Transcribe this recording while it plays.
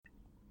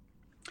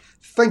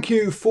Thank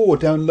you for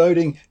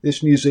downloading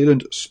this New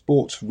Zealand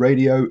Sports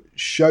Radio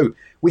show.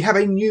 We have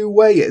a new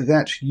way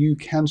that you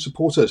can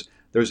support us.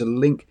 There is a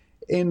link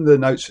in the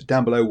notes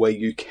down below where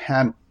you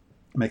can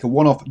make a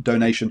one-off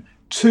donation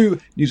to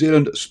New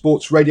Zealand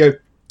Sports Radio.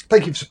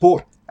 Thank you for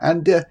support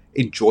and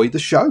enjoy the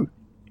show.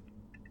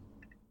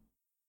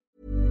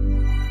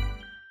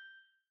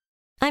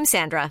 I'm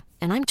Sandra,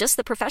 and I'm just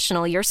the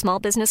professional your small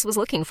business was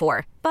looking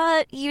for.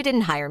 But you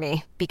didn't hire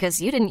me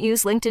because you didn't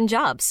use LinkedIn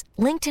Jobs.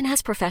 LinkedIn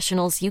has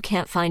professionals you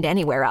can't find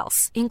anywhere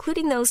else,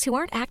 including those who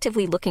aren't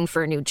actively looking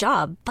for a new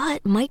job,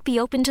 but might be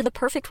open to the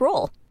perfect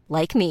role,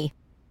 like me.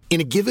 In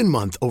a given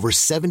month, over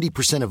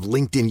 70% of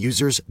LinkedIn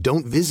users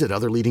don't visit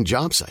other leading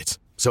job sites.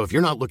 So if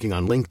you're not looking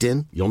on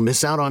LinkedIn, you'll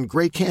miss out on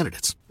great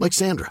candidates like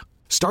Sandra.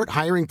 Start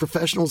hiring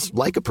professionals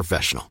like a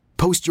professional.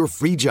 Post your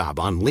free job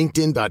on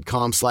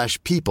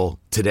linkedin.com/people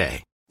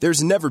today.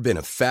 There's never been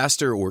a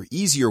faster or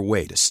easier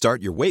way to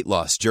start your weight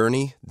loss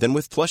journey than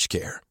with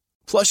PlushCare.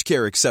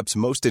 PlushCare accepts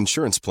most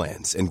insurance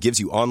plans and gives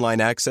you online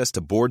access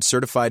to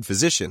board-certified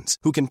physicians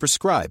who can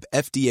prescribe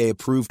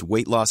FDA-approved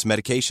weight loss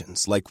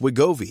medications like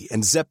Wegovy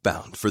and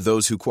Zepbound for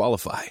those who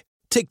qualify.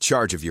 Take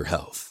charge of your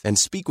health and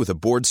speak with a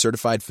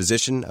board-certified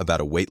physician about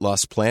a weight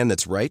loss plan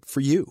that's right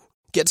for you.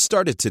 Get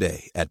started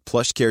today at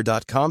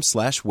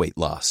plushcare.com/weight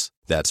loss.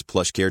 That's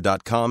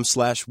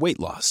plushcare.com/weight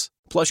loss.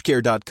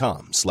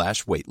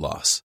 plushcare.com/weight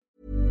loss.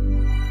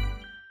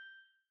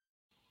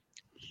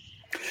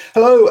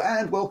 Hello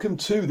and welcome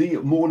to the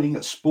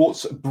morning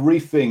sports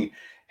briefing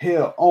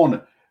here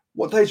on,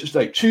 what day is it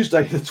today?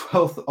 Tuesday the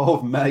 12th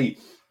of May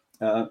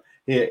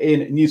here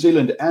in New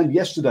Zealand. And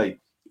yesterday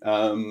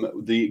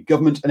the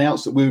government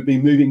announced that we would be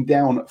moving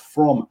down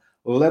from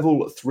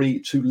level 3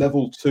 to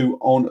level 2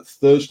 on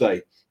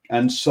Thursday.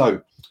 And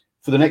so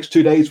for the next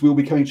 2 days, we'll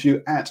be coming to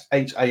you at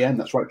 8 a.m.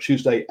 That's right,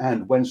 Tuesday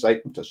and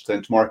Wednesday. That's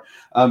tomorrow.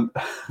 And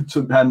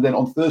then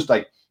on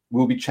Thursday,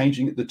 we'll be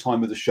changing the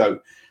time of the show.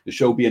 The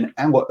show will be an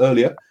hour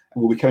earlier, and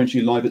we'll be coming to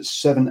you live at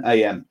 7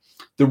 a.m.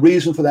 The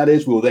reason for that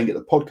is we'll then get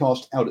the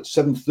podcast out at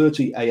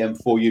 7:30 a.m.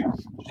 for you,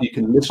 so you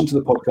can listen to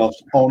the podcast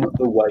on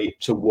the way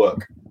to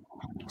work.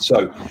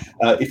 So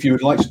if you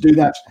would like to do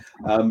that,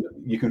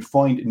 you can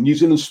find New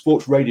Zealand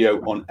Sports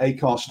Radio on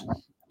Acast,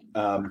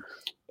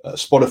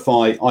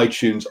 Spotify,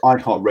 iTunes,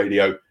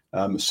 iHeartRadio.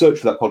 Search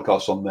for that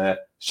podcast on there,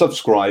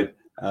 subscribe,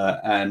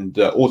 and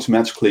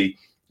automatically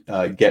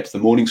get the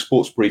morning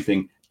sports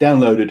briefing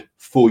downloaded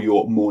for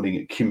your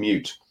morning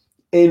commute.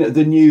 In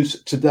the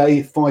news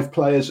today, 5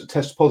 players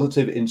test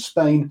positive in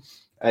Spain,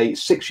 a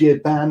 6-year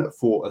ban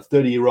for a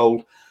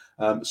 30-year-old.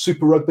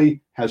 Super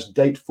Rugby has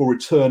date for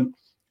return.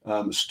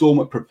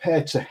 Storm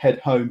prepared to head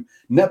home.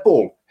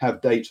 Netball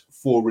have date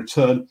for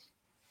return.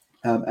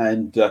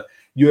 And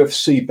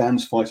UFC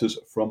bans fighters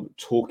from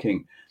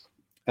talking.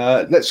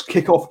 Let's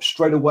kick off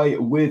straight away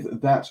with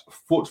that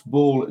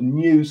football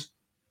news.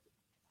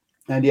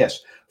 And yes,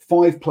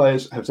 5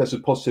 players have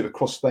tested positive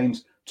across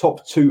Spain's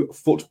top 2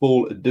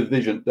 football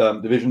divisions.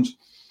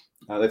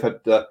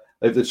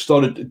 They've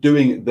started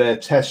doing their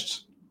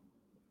tests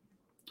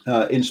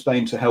in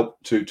Spain to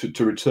help to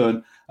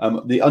return.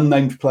 The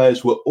unnamed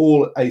players were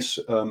all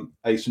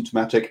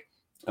asymptomatic,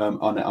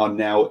 are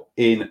now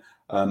in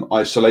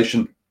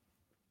isolation.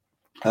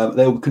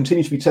 They will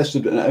continue to be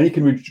tested and only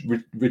can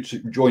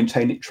rejoin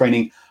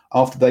training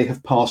after they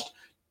have passed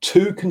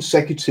 2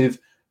 consecutive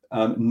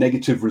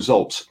negative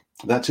results.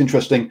 That's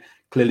interesting.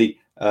 Clearly,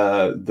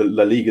 the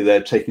La Liga,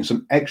 they're taking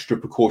some extra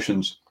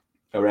precautions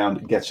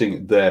around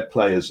getting their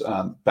players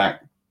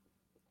back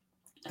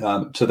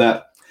to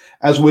that.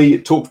 As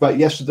we talked about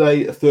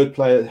yesterday, a 3rd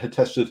player had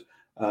tested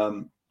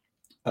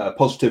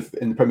positive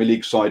in the Premier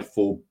League side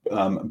for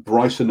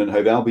Brighton and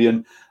Hove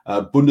Albion.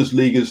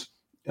 Bundesliga's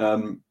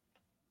Dynamo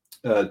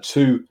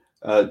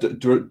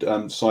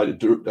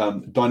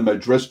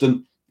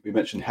Dresden, we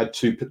mentioned, had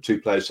two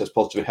players test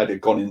positive,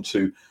 had gone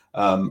into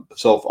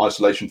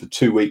self-isolation for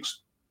 2 weeks.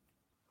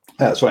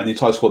 And the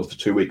entire squad for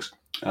 2 weeks.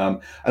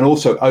 And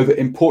also over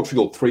in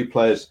Portugal, 3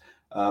 players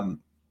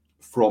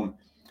from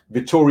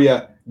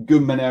Vitória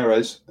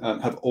Guimarães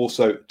have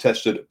also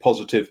tested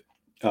positive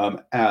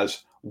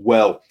as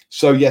well.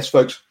 So yes,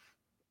 folks,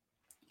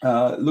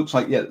 looks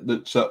like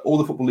that all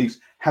the football leagues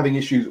having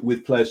issues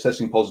with players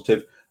testing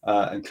positive.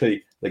 And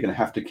clearly, they're going to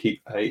have to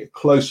keep a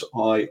close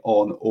eye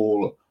on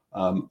all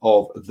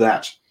of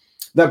that.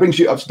 That brings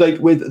you up to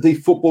date with the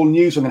football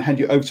news. I'm going to hand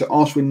you over to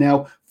Ashwin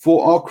now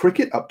for our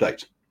cricket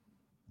update.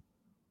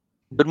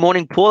 Good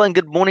morning, Paul, and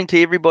good morning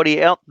to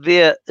everybody out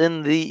there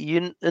in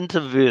the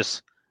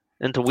interwebverse.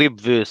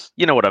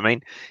 You know what I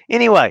mean.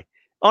 Anyway,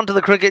 on to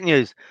the cricket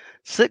news.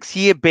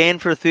 6-year ban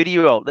for a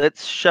 30-year-old.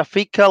 That's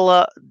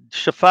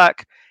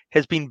Shafaq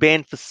has been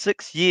banned for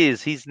 6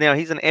 years. He's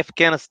an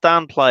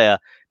Afghanistan player.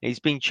 He's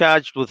been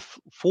charged with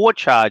 4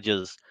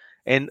 charges,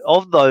 and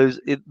of those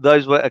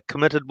were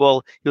committed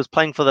while he was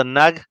playing for the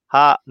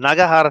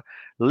Nangarhar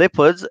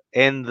Leopards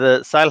and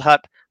the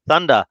Sylhet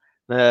Thunder.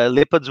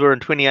 Leopards were in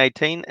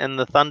 2018 and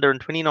the Thunder in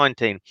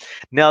 2019.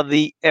 Now,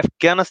 the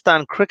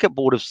Afghanistan Cricket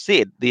Board have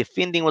said the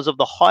offending was of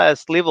the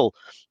highest level.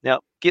 Now,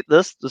 get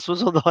this.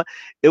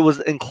 It was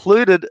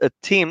included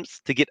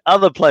attempts to get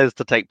other players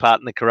to take part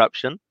in the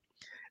corruption,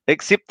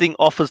 accepting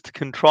offers to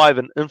contrive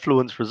and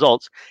influence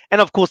results,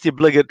 and of course the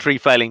obligatory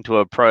failing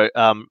to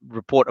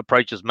report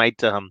approaches made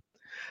to him.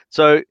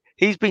 So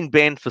he's been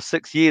banned for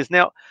 6 years.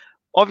 Now,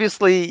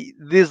 obviously,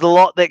 there's a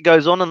lot that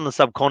goes on in the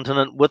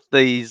subcontinent with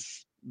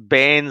these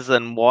bans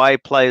and why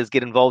players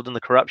get involved in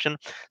the corruption.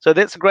 So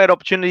that's a great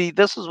opportunity.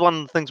 This is one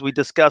of the things we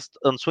discussed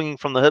on Swinging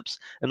from the Hips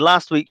in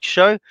last week's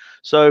show.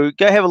 So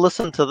go have a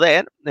listen to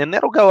that, and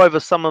that'll go over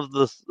some of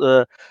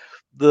the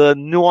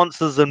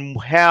nuances and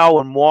how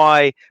and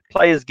why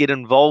players get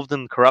involved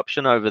in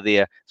corruption over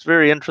there. It's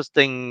very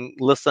interesting.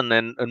 Listen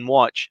and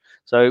watch.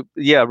 So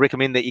yeah, I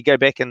recommend that you go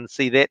back and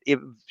see that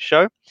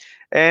show.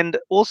 And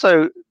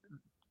also,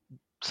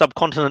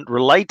 subcontinent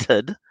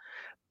related,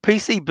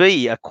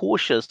 PCB are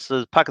cautious,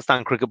 the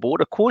Pakistan Cricket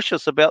Board are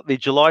cautious about their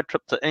July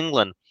trip to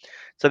England.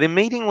 So they're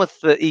meeting with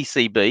the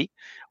ECB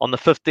on the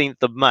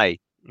 15th of May.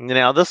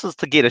 Now, this is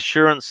to get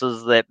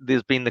assurances that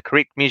there's been the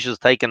correct measures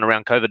taken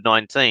around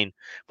COVID-19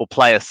 for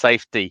player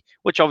safety,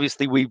 which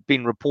obviously we've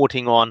been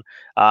reporting on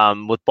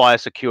with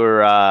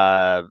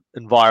biosecure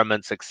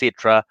environments,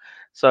 etc.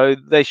 So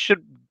they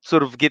should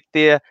sort of get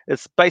there.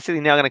 It's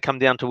basically now going to come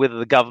down to whether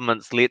the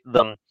governments let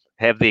them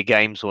have their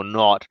games or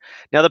not.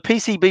 Now, the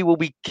PCB will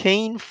be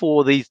keen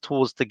for these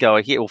tours to go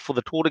ahead, or for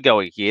the tour to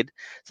go ahead,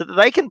 so that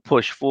they can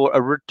push for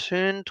a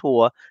return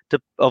tour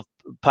of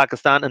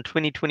Pakistan in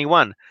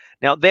 2021.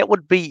 Now, that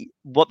would be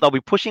what they'll be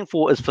pushing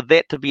for, is for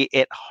that to be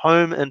at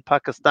home in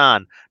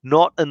Pakistan,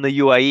 not in the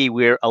UAE,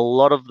 where a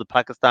lot of the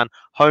Pakistan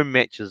home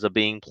matches are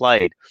being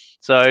played.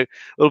 So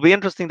it'll be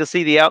interesting to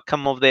see the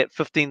outcome of that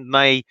 15th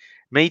May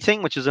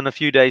meeting, which is in a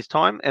few days'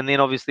 time, and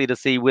then obviously to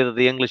see whether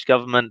the English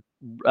government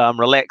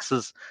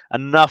relaxes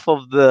enough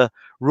of the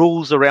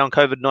rules around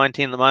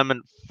COVID-19 at the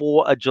moment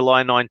for a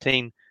July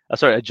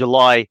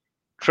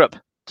trip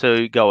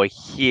to go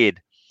ahead.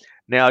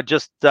 Now,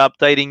 just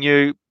updating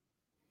you,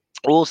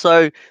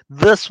 also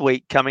this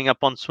week coming up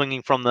on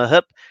Swinging from the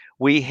Hip,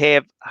 we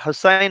have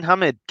Hussain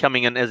Hamid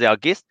coming in as our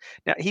guest.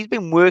 Now, he's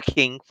been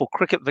working for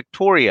Cricket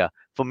Victoria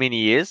for many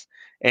years,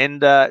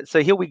 and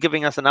so he'll be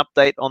giving us an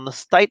update on the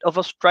state of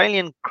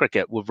Australian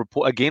cricket. One of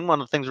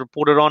the things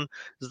reported on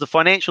is the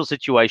financial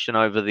situation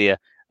over there,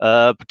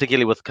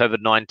 particularly with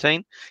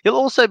COVID-19. He'll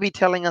also be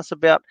telling us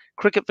about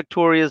Cricket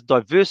Victoria's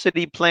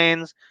diversity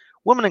plans,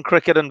 women in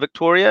cricket in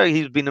Victoria.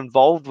 He's been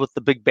involved with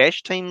the Big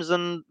Bash teams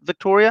in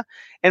Victoria,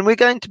 and we're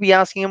going to be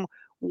asking him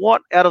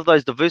what out of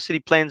those diversity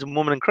plans and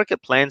women in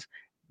cricket plans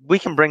we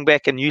can bring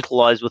back and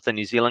utilise within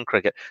New Zealand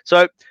cricket.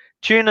 So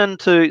tune in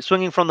to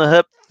Swinging from the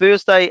Hip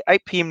Thursday,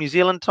 8 p.m. New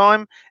Zealand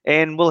time,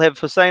 and we'll have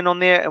Hussain on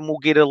there, and we'll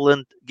get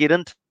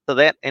into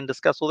that and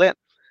discuss all that.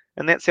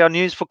 And that's our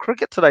news for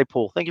cricket today,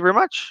 Paul. Thank you very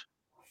much.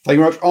 Thank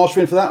you very much,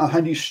 Ashwin, for that. I'll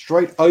hand you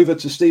straight over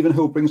to Stephen,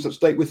 who will bring us up to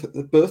date with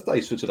the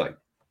birthdays for today.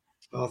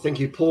 Thank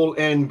you, Paul,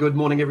 and good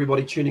morning,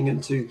 everybody tuning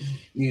into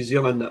New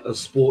Zealand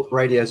Sport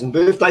Radios and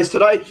birthdays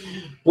today.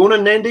 Born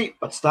in Nandi,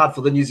 but starred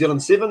for the New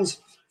Zealand Sevens,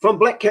 from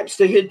Black Caps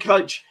to head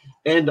coach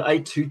and a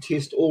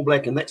two-test All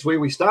Black, and that's where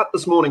we start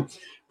this morning.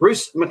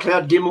 Bruce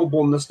McLeod Gemmell,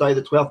 born this day,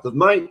 the 12th of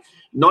May,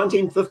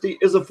 1950,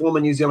 is a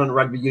former New Zealand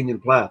rugby union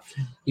player.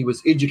 He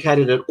was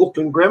educated at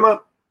Auckland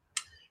Grammar,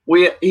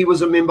 where he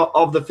was a member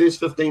of the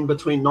first 15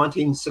 between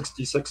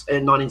 1966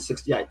 and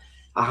 1968.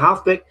 A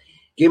halfback,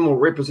 Gemmell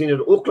represented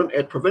Auckland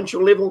at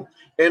provincial level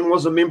and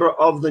was a member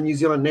of the New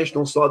Zealand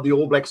national side, the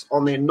All Blacks,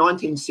 on their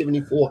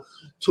 1974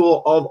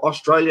 tour of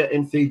Australia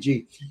and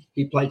Fiji.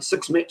 He played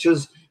 6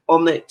 matches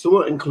on that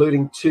tour,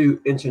 including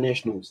 2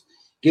 internationals.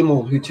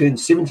 Gemmell, who turned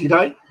 70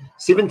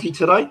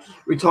 today,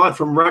 retired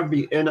from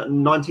rugby in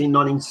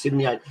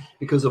 1978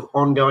 because of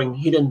ongoing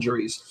head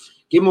injuries.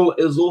 Gemmell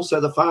is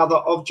also the father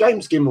of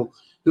James Gemmell,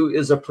 who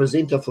is a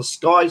presenter for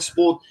Sky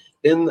Sport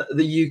in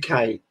the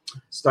UK.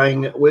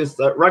 Staying with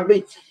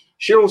rugby,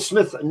 Cheryl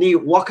Smith Nee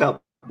Walker,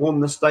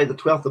 born this day, the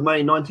 12th of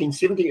May,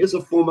 1970, is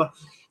a former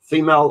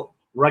female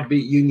rugby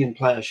union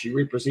player. She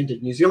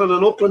represented New Zealand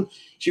in Auckland.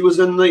 She was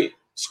in the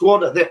squad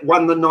that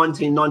won the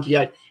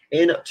 1998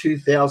 and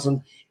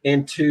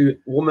 2002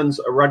 Women's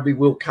Rugby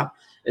World Cup.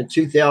 In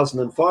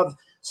 2005,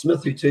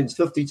 Smith, who turns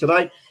 50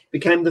 today,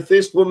 became the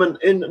first woman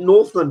in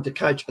Northland to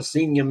coach a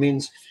senior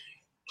men's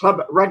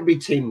club rugby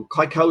team,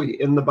 Kaikoui,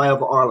 in the Bay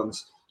of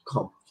Islands.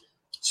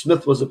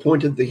 Smith was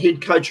appointed the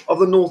head coach of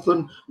the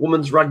Northland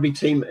women's rugby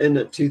team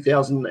in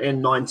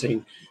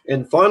 2019.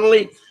 And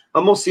finally,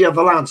 Amosia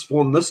Valance,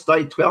 born this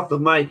day, 12th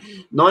of May,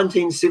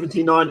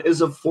 1979,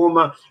 is a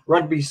former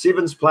rugby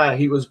sevens player.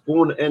 He was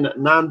born in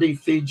Nandi,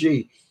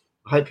 Fiji.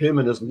 I hope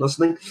Herman isn't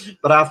listening.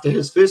 But after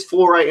his first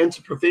foray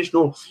into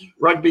professional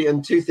rugby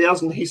in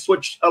 2000, he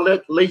switched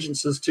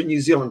allegiances to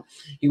New Zealand.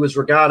 He was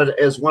regarded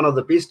as one of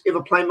the best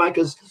ever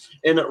playmakers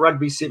in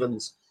rugby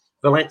sevens.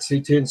 Valance,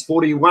 who turns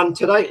 41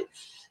 today,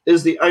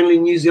 is the only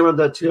New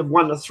Zealander to have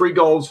won 3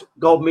 gold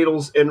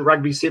medals in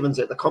rugby sevens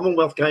at the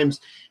Commonwealth Games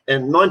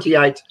in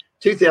 98,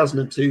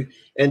 2002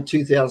 and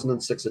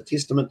 2006, a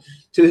testament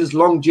to his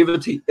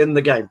longevity in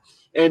the game.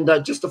 And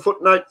just a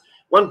footnote,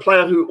 one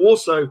player who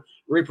also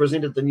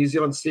represented the New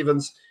Zealand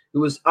Sevens,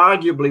 who was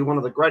arguably one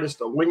of the greatest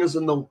wingers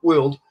in the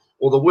world,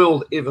 or the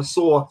world ever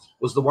saw,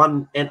 was the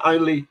one and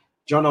only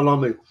John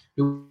Olomu,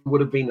 who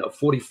would have been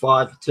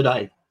 45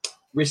 today.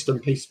 Rest in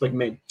peace, big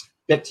man.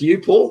 Back to you,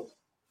 Paul.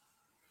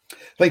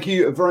 Thank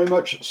you very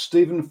much,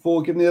 Stephen,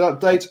 for giving me that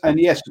update. And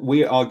yes,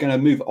 we are going to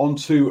move on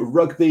to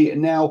rugby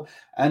now.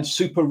 And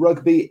Super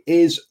Rugby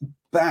is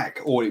back,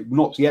 or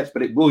not yet,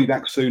 but it will be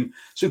back soon.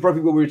 Super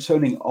Rugby will be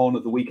returning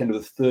on the weekend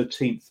of the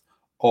 13th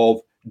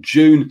of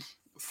June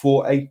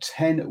for a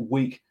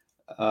 10-week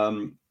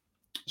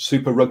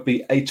Super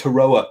Rugby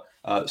Aotearoa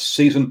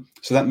season.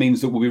 So that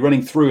means that we'll be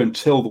running through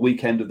until the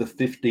weekend of the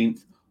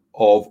 15th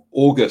of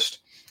August.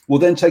 We'll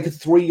then take a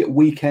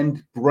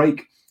 3-weekend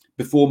break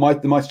before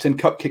the Mitre 10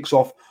 Cup kicks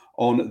off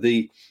on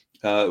the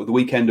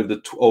weekend of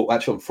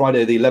on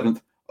Friday, the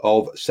 11th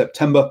of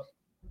September.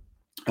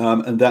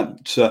 And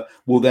that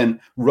will then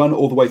run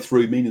all the way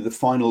through, meaning the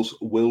finals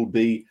will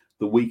be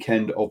the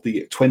weekend of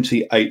the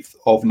 28th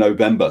of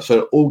November. So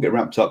it'll all get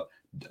wrapped up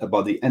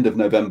by the end of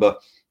November,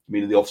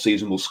 meaning the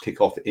off-season will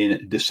kick off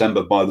in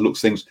December by the looks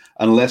of things,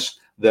 unless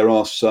there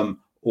are some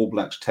All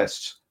Blacks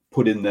tests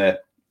put in there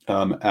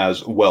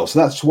as well. So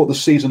that's what the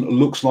season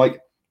looks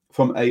like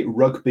from a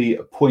rugby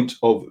point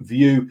of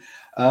view.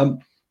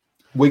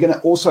 We're going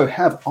to also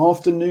have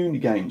afternoon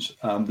games.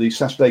 The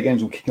Saturday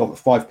games will kick off at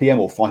 5 p.m.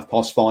 or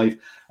 5:05,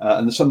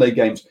 and the Sunday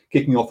games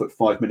kicking off at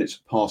 5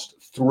 minutes past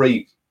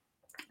 3.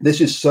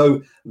 This is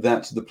so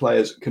that the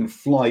players can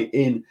fly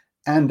in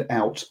and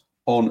out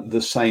on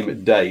the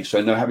same day.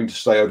 So no having to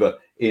stay over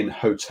in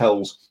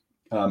hotels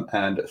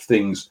and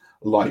things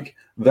like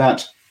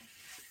that.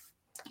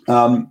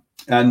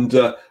 And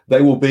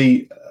they will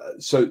be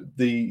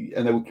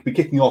they will be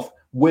kicking off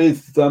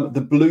with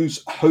the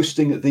Blues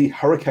hosting the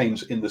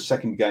Hurricanes in the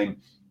second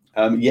game.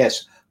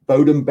 Yes,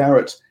 Beauden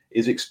Barrett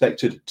is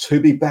expected to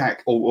be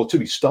back or to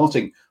be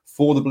starting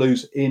for the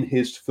Blues in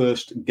his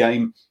first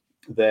game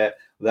there.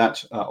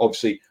 That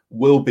obviously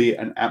will be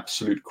an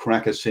absolute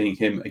cracker, seeing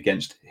him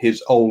against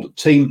his old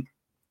team.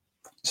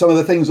 Some of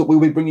the things that we'll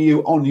be bringing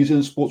you on New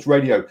Zealand Sports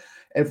Radio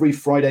every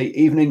Friday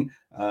evening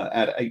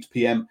at 8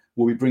 p.m.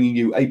 We'll be bringing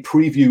you a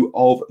preview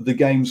of the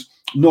games,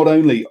 not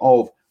only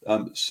of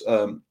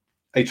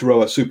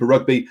Aotearoa Super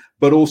Rugby,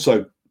 but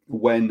also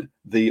when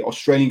the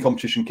Australian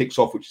competition kicks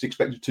off, which is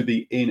expected to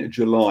be in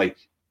July.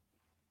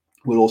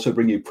 We'll also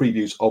bring you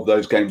previews of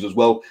those games as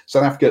well.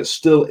 South Africa is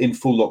still in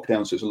full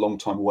lockdown, so it's a long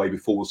time away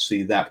before we'll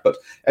see that. But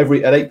at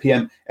 8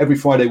 p.m. every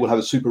Friday, we'll have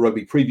a Super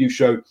Rugby preview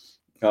show,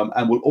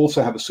 and we'll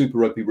also have a Super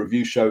Rugby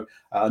review show.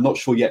 Not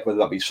sure yet whether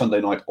that be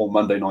Sunday night or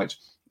Monday night,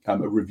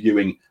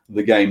 reviewing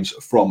the games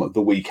from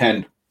the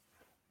weekend.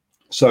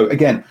 So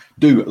again,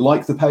 do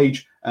like the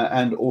page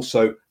and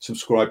also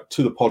subscribe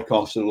to the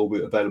podcast. It'll all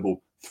be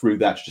available through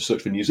that. Just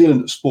search for New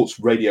Zealand Sports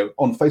Radio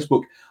on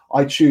Facebook,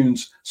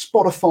 iTunes,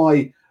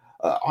 Spotify,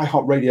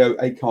 iHeartRadio,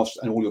 Acast,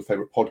 and all your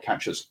favorite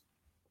podcatchers.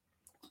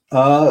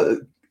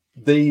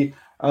 The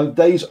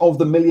days of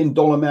the $1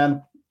 Million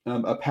Man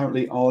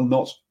apparently are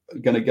not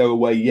going to go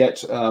away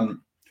yet,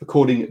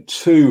 according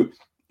to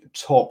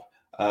top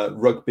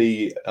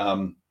rugby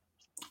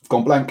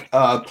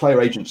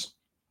player agents.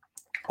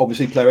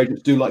 Obviously, player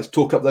agents do like to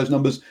talk up those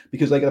numbers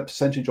because they get a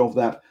percentage of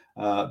that,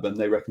 but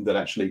they reckon that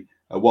actually,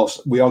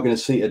 whilst we are going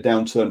to see a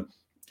downturn,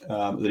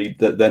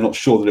 that they're not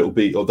sure that it will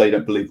be, or they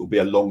don't believe it will be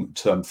a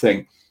long-term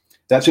thing.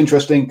 That's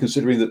interesting,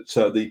 considering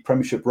that the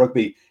Premiership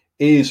Rugby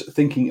is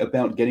thinking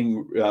about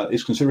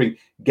considering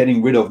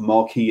getting rid of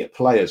marquee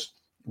players,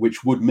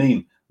 which would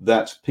mean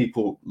that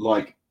people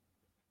like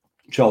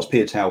Charles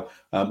Piutau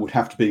would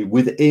have to be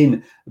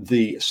within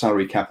the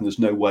salary cap, and there's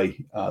no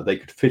way they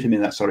could fit him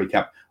in that salary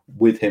cap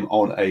with him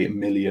on £1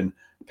 million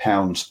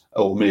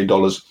or $1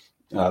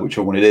 million,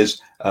 whichever one it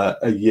is,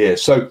 a year.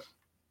 So,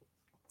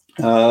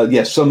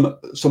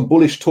 some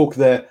bullish talk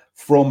there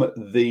from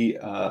the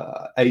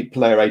 8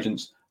 player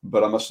agents,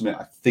 but I must admit,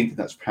 I think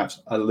that's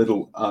perhaps a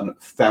little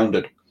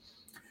unfounded. I'm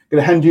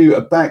going to hand you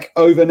back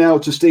over now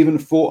to Stephen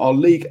for our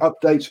league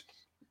update.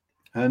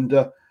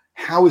 And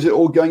how is it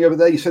all going over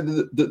there? You said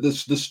that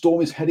the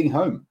Storm is heading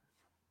home.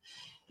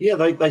 Yeah,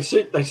 they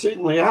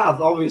certainly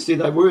are. Obviously,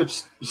 they were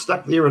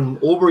stuck there in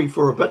Albury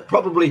for a bit,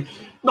 probably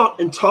not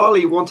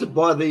entirely wanted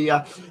by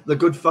the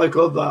good folk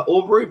of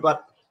Albury,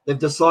 but they've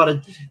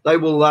decided they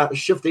will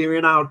shift their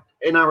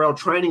NRL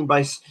training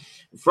base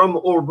from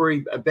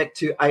Albury back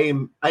to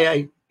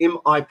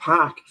AMI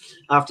Park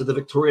after the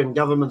Victorian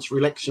government's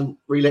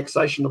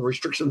relaxation of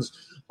restrictions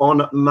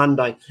on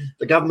Monday.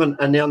 The government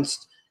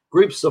announced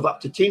groups of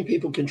up to 10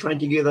 people can train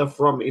together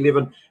from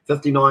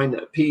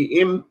 11:59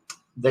 p.m.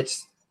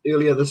 That's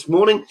earlier this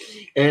morning,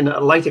 and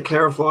later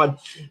clarified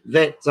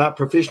that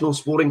professional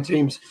sporting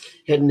teams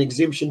had an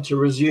exemption to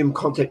resume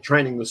contact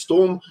training. The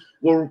Storm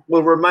will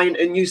remain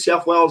in New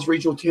South Wales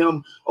regional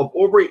town of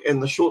Albury in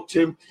the short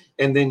term,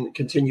 and then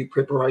continue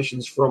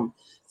preparations from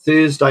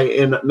Thursday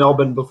in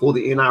Melbourne before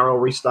the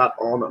NRL restart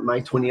on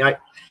May 28th.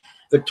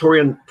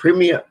 Victorian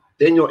Premier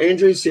Daniel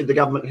Andrews said the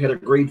government had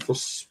agreed for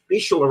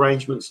special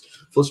arrangements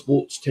for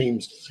sports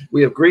teams.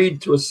 We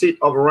agreed to a set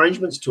of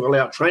arrangements to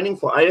allow training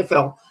for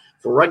AFL,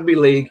 for rugby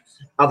league,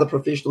 other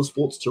professional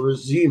sports to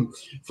resume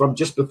from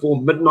just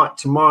before midnight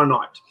tomorrow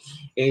night,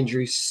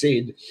 Andrews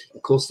said.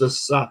 Of course,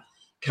 this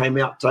came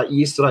out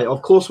yesterday.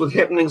 Of course, with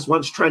happenings,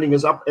 once training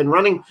is up and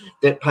running,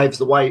 that paves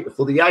the way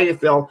for the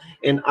AFL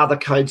and other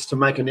codes to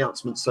make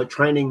announcements. So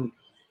training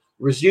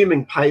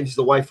resuming paves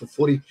the way for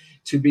footy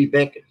to be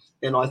back.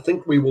 And I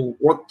think we will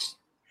want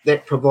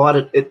that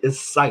provided it is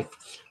safe,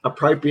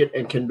 appropriate,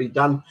 and can be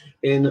done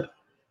in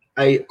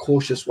a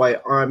cautious way.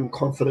 I'm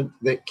confident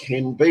that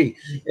can be.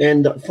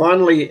 And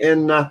finally,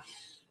 in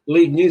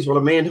league news, well,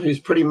 a man who's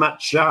pretty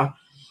much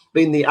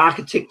been the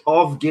architect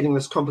of getting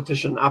this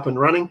competition up and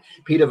running,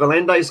 Peter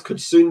V'landys, could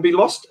soon be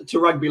lost to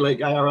Rugby League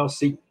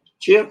ARLC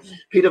chair.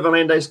 Peter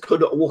V'landys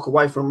could walk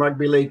away from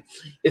Rugby League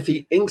if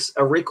he inks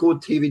a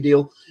record TV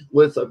deal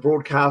with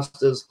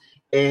broadcasters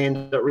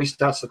and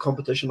restarts the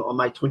competition on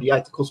May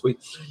 28th. Of course, we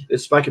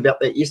spoke about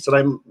that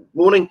yesterday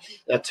morning,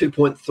 a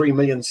 $2.3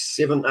 million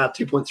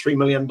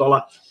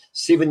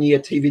 7-year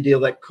TV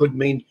deal that could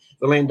mean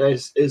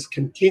V'landys is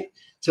content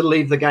to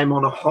leave the game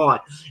on a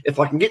high. If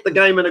I can get the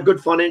game in a good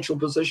financial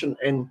position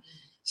and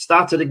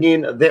start it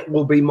again, that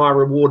will be my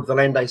reward,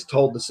 V'landys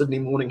told the Sydney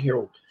Morning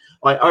Herald.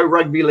 I owe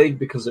Rugby League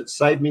because it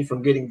saved me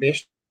from getting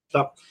bashed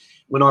up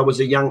when I was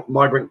a young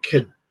migrant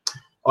kid.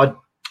 I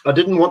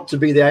didn't want to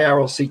be the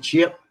ARLC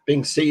chair.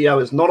 Being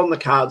CEO is not on the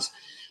cards.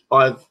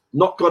 I've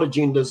not got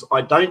agendas. I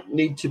don't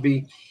need to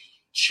be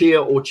chair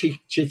or chief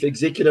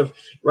executive.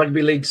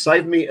 Rugby League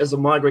saved me as a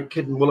migrant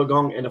kid in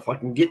Wollongong, and if I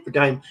can get the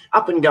game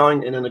up and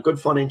going and in a good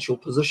financial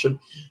position,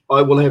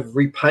 I will have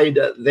repaid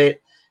that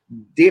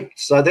debt.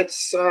 So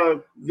that's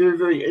very,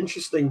 very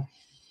interesting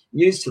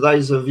news to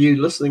those of you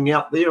listening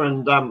out there.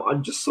 And I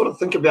just sort of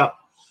think about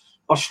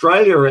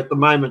Australia at the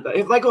moment.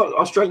 Have they got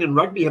Australian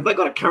rugby? Have they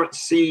got a current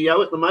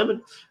CEO at the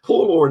moment,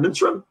 Paul, or an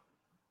interim?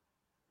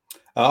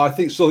 I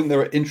still think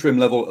they're at interim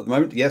level at the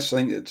moment. Yes,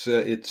 I think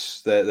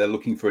they're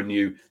looking for a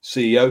new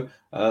CEO.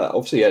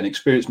 Obviously, an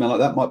experienced man like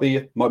that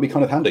might be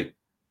kind of handy.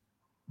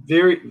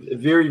 Very,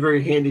 very,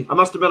 very handy. I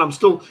must admit, I'm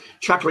still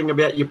chuckling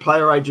about your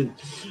player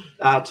agent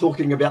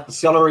talking about the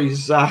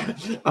salaries are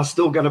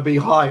still going to be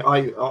high.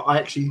 I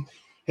actually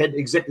had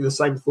exactly the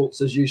same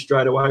thoughts as you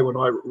straight away when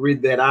I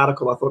read that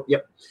article. I thought,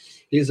 yep,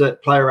 here's a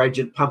player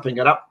agent pumping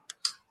it up.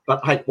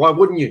 But hey, why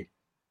wouldn't you?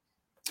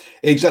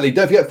 Exactly.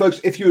 Don't forget, folks,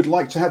 if you would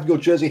like to have your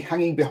jersey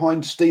hanging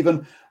behind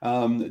Stephen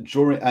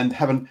during and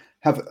have an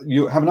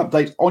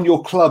update on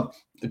your club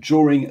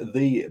during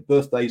the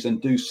birthdays,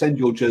 and do send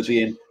your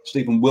jersey in,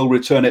 Stephen will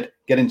return it.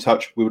 Get in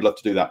touch. We would love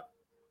to do that.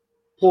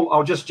 Paul,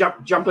 I'll just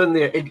jump in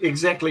there.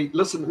 Exactly.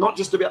 Listen, not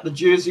just about the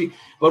jersey,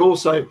 but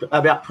also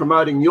about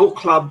promoting your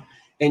club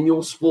and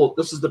your sport.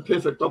 This is the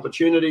perfect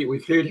opportunity.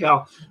 We've heard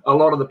how a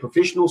lot of the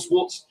professional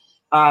sports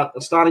are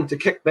starting to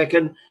kick back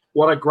in.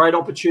 What a great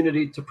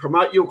opportunity to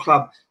promote your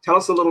club. Tell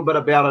us a little bit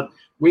about it,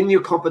 when your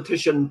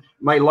competition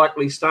may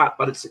likely start,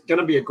 but it's going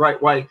to be a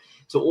great way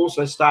to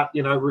also start,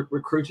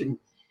 recruiting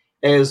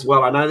as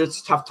well. I know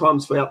that's tough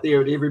times for out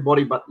there at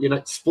everybody, but,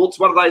 sport's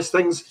one of those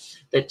things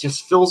that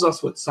just fills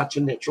us with such a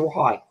natural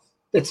high.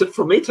 That's it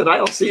from me today.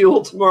 I'll see you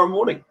all tomorrow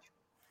morning.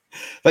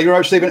 Thank you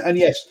very much, Stephen. And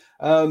yes,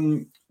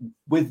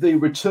 with the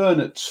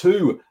return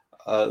to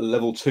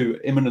Level 2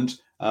 imminent,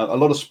 a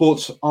lot of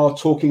sports are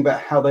talking about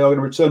how they are going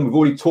to return. We've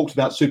already talked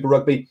about Super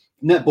Rugby.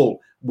 Netball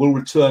will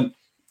return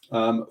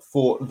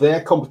for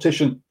their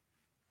competition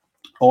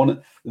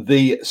on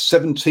the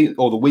 17th,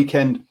 or the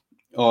weekend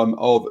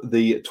of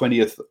the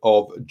 20th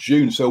of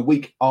June. So a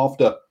week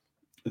after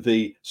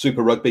the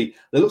Super Rugby.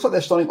 It looks like they're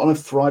starting on a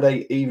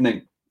Friday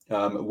evening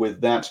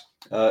with that.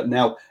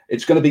 Now,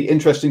 it's going to be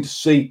interesting to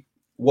see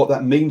what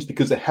that means,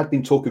 because there had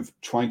been talk of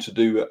trying to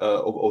do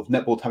of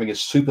netball having a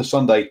Super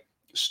Sunday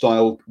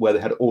style where they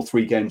had all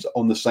three games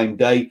on the same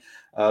day,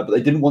 but they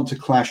didn't want to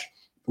clash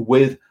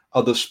with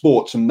other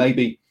sports, and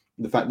maybe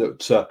the fact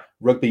that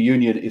rugby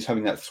union is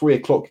having that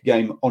 3:00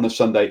 game on a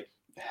Sunday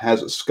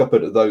has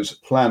scuppered those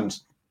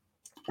plans.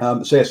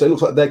 So it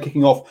looks like they're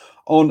kicking off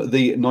on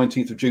the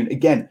 19th of June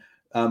again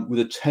with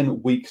a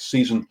 10-week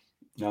season,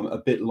 a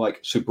bit like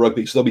Super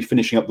Rugby. So they'll be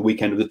finishing up the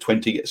weekend of the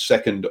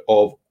 22nd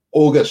of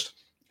August.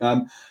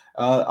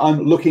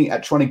 I'm looking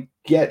at trying to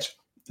get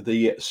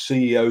the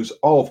CEOs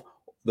of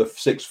the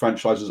 6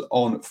 franchises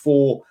on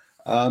for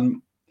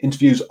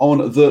interviews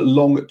on the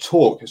Long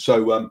Talk.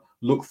 So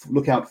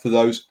look out for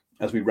those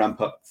as we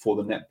ramp up for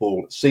the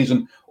netball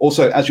season.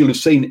 Also, as you'll have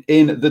seen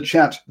in the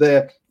chat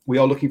there, we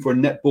are looking for a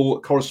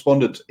netball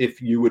correspondent.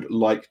 If you would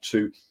like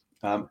to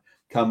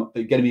come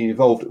get me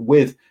involved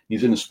with New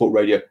Zealand Sport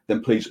Radio,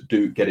 then please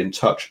do get in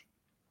touch.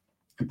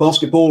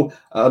 Basketball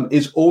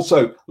is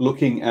also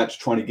looking at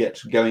trying to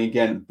get going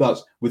again, but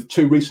with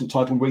 2 recent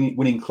title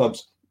winning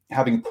clubs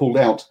having pulled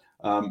out,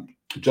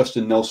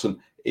 Justin Nelson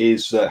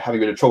is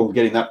having a bit of trouble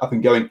getting that up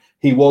and going.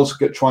 He was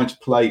trying to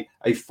play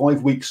a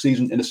 5-week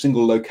season in a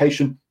single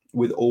location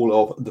with all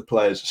of the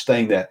players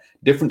staying there.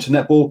 Different to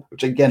netball,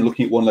 which again,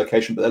 looking at one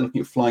location, but they're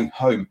looking at flying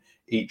home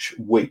each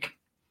week.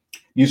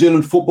 New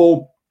Zealand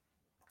football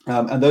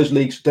and those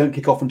leagues don't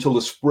kick off until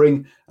the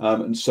spring,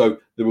 and so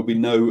there will be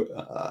no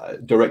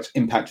direct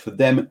impact for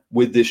them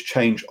with this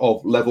change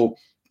of level.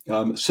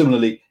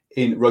 Similarly,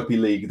 in rugby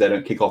league, they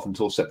don't kick off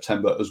until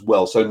September as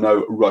well, so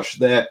no rush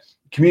there.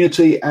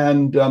 Community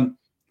and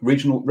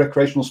regional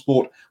recreational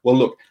sport, well,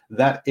 look,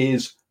 that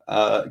is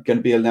going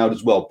to be allowed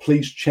as well.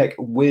 Please check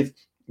with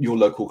your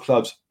local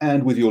clubs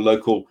and with your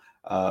local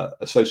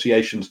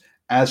associations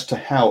as to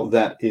how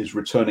that is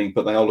returning,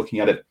 but they are looking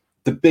at it.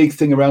 The big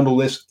thing around all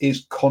this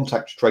is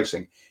contact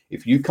tracing.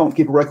 If you can't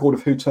keep a record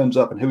of who turns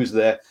up and who is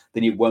there,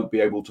 then you won't be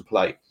able to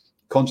play.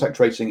 Contact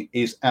tracing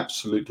is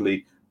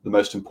absolutely the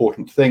most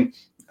important thing.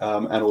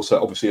 And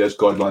also, obviously, there's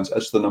guidelines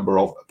as to the number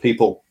of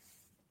people.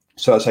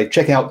 So I say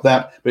check out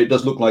that, but it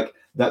does look like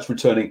that's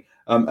returning.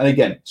 And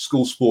again,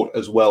 school sport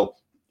as well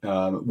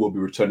will be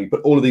returning.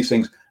 But all of these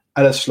things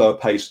at a slower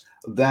pace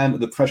than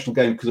the professional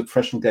game, because the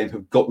professional game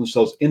have got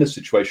themselves in a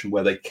situation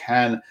where they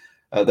can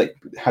they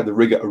have the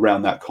rigor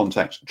around that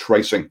contact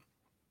tracing.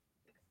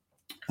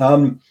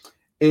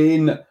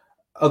 In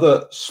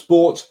other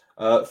sports,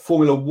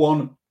 Formula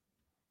One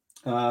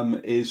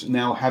is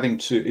now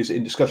is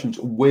in discussions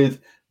with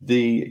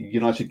the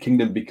United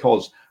Kingdom,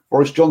 because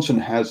Boris Johnson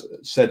has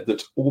said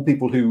that all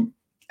people who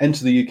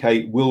enter the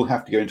UK will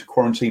have to go into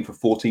quarantine for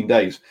 14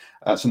 days.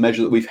 That's a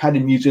measure that we've had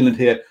in New Zealand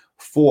here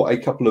for a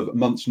couple of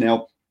months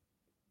now.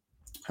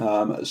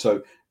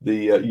 So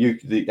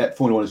the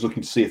Formula One is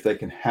looking to see if they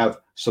can have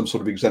some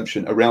sort of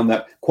exemption around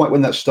that. Quite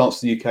when that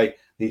starts the UK,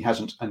 he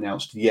hasn't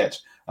announced yet.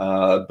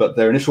 But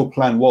their initial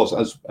plan was,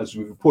 as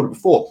we reported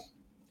before,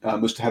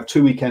 was to have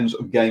 2 weekends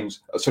of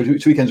games, two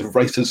weekends of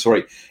races,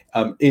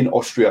 in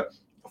Austria,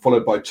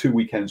 followed by 2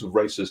 weekends of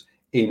races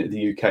in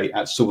the UK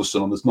at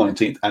Silverstone on the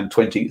 19th and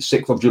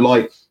 26th of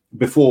July,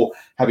 before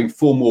having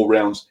 4 more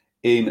rounds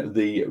in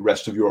the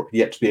rest of Europe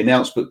yet to be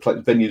announced, but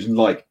venues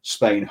like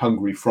Spain,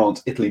 Hungary,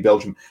 France, Italy,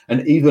 Belgium,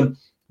 and even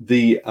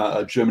the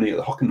Germany at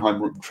the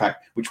Hockenheim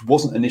track, which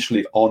wasn't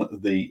initially on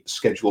the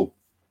schedule,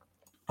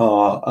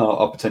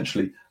 are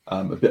potentially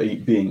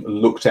being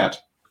looked at.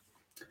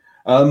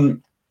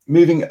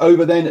 Moving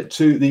over then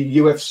to the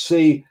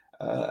UFC,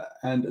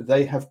 and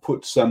they have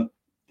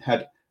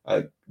had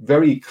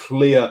very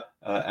clear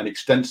and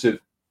extensive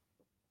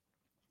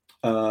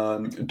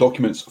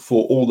documents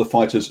for all the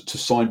fighters to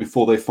sign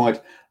before they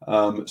fight,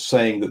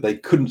 saying that they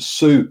couldn't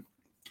sue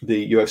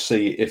the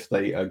UFC if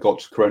they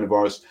got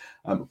coronavirus,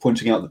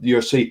 pointing out that the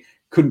UFC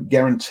couldn't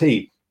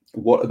guarantee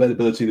what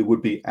availability there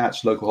would be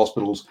at local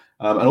hospitals,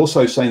 and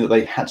also saying that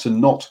they had to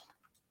not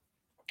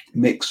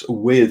mix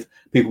with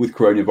people with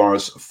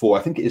coronavirus for,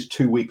 I think it is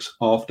 2 weeks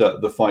after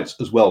the fights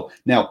as well.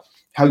 Now,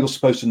 how you're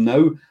supposed to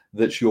know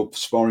that your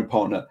sparring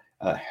partner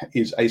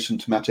is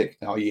asymptomatic,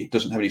 i.e.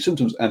 doesn't have any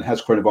symptoms and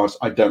has coronavirus,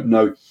 I don't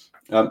know.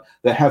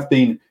 There have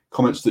been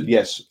comments that,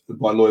 yes,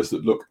 by lawyers,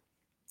 that look,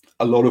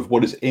 a lot of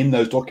what is in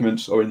those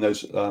documents or in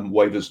those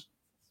waivers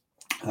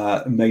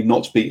may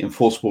not be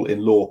enforceable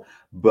in law,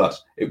 but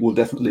it will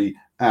definitely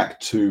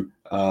act to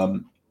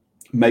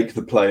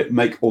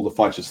make all the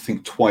fighters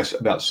think twice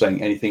about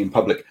saying anything in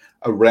public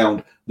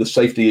around the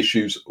safety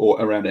issues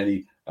or around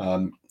any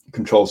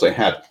controls they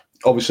had.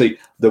 Obviously,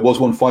 there was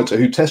one fighter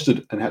who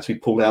tested and had to be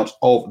pulled out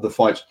of the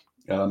fight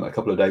a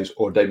couple of days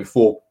or a day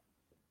before.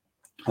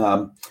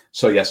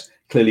 So yes,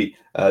 clearly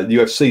the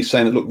UFC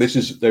saying that, look,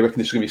 they reckon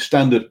this is going to be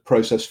standard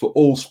process for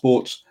all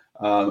sports.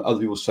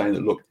 Other people saying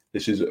that, look,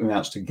 this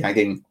amounts to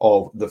gagging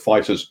of the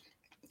fighters.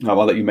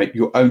 I'll let you make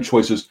your own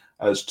choices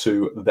as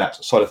to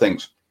that side of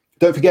things.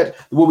 Don't forget,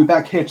 we'll be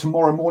back here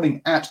tomorrow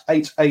morning at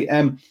 8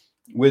 a.m.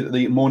 with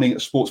the morning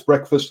sports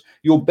breakfast.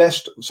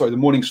 The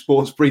morning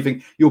sports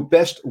briefing, your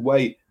best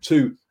way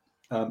to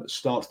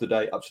start the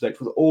day up to date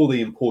with all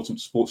the important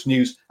sports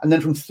news. And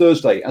then from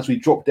Thursday, as we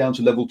drop down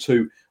to level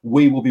 2,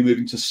 we will be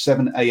moving to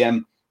 7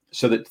 a.m.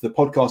 so that the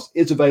podcast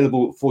is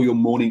available for your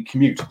morning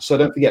commute. So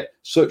don't forget,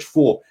 search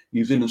for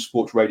New Zealand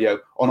Sports Radio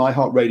on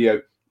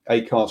iHeartRadio,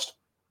 Acast,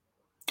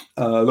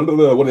 what are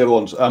the other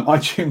ones?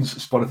 iTunes,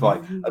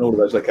 Spotify, and all of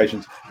those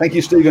locations. Thank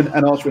you, Stephen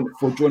and Ashwin,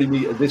 for joining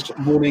me this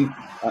morning.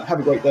 Have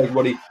a great day,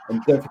 everybody.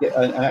 And don't forget,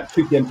 at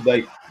 2 p.m.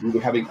 today, we'll be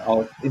having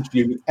our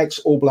interview with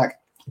ex-All Black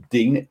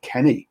Dean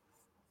Kenny.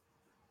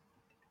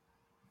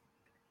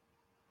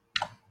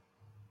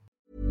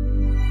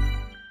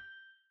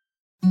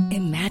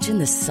 Imagine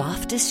the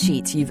softest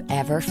sheets you've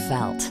ever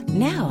felt.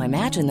 Now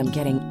imagine them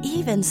getting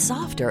even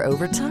softer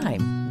over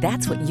time.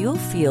 That's what you'll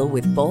feel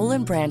with Boll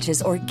 &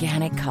 Branch's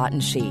organic cotton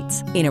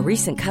sheets. In a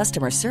recent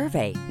customer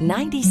survey,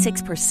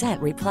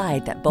 96%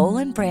 replied that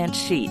Boll & Branch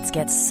sheets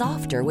get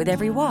softer with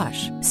every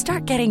wash.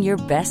 Start getting your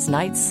best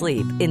night's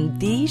sleep in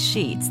these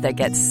sheets that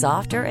get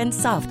softer and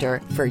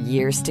softer for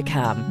years to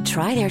come.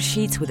 Try their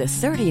sheets with a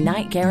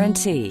 30-night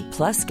guarantee.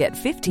 Plus, get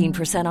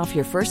 15% off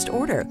your first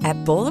order at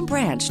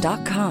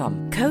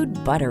bollandbranch.com. Code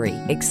BUTTERY.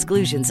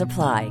 Exclusions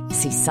apply.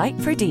 See site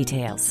for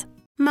details.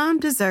 Mom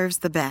deserves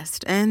the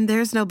best, and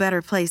there's no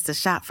better place to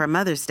shop for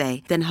Mother's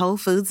Day than Whole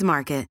Foods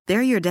Market.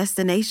 They're your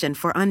destination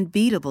for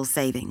unbeatable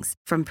savings,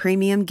 from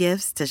premium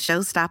gifts to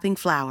show-stopping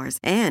flowers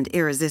and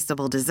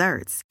irresistible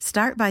desserts.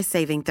 Start by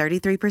saving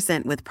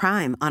 33% with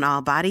Prime on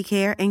all body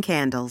care and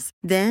candles.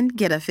 Then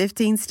get a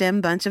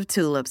 15-stem bunch of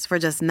tulips for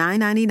just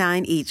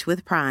 $9.99 each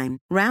with Prime.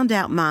 Round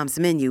out Mom's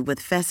menu with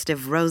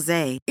festive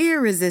rosé,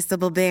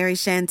 irresistible berry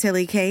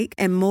chantilly cake,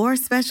 and more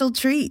special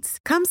treats.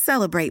 Come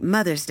celebrate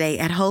Mother's Day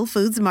at Whole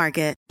Foods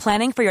Market.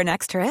 Planning for your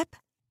next trip?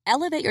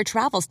 Elevate your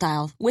travel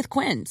style with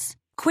Quince.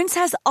 Quince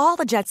has all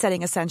the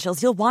jet-setting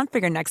essentials you'll want for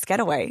your next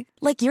getaway,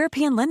 like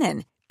European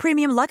linen,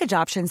 premium luggage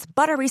options,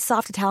 buttery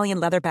soft Italian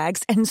leather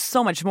bags, and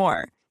so much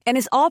more. And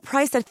is all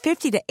priced at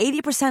 50 to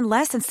 80%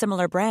 less than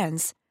similar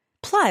brands.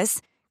 Plus,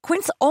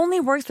 Quince only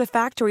works with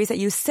factories that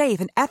use safe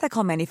and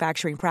ethical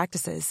manufacturing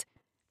practices.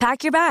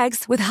 Pack your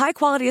bags with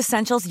high-quality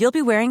essentials you'll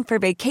be wearing for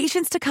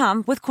vacations to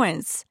come with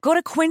Quince. Go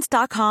to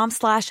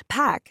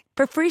quince.com/pack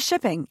for free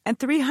shipping and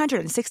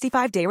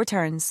 365-day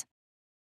returns.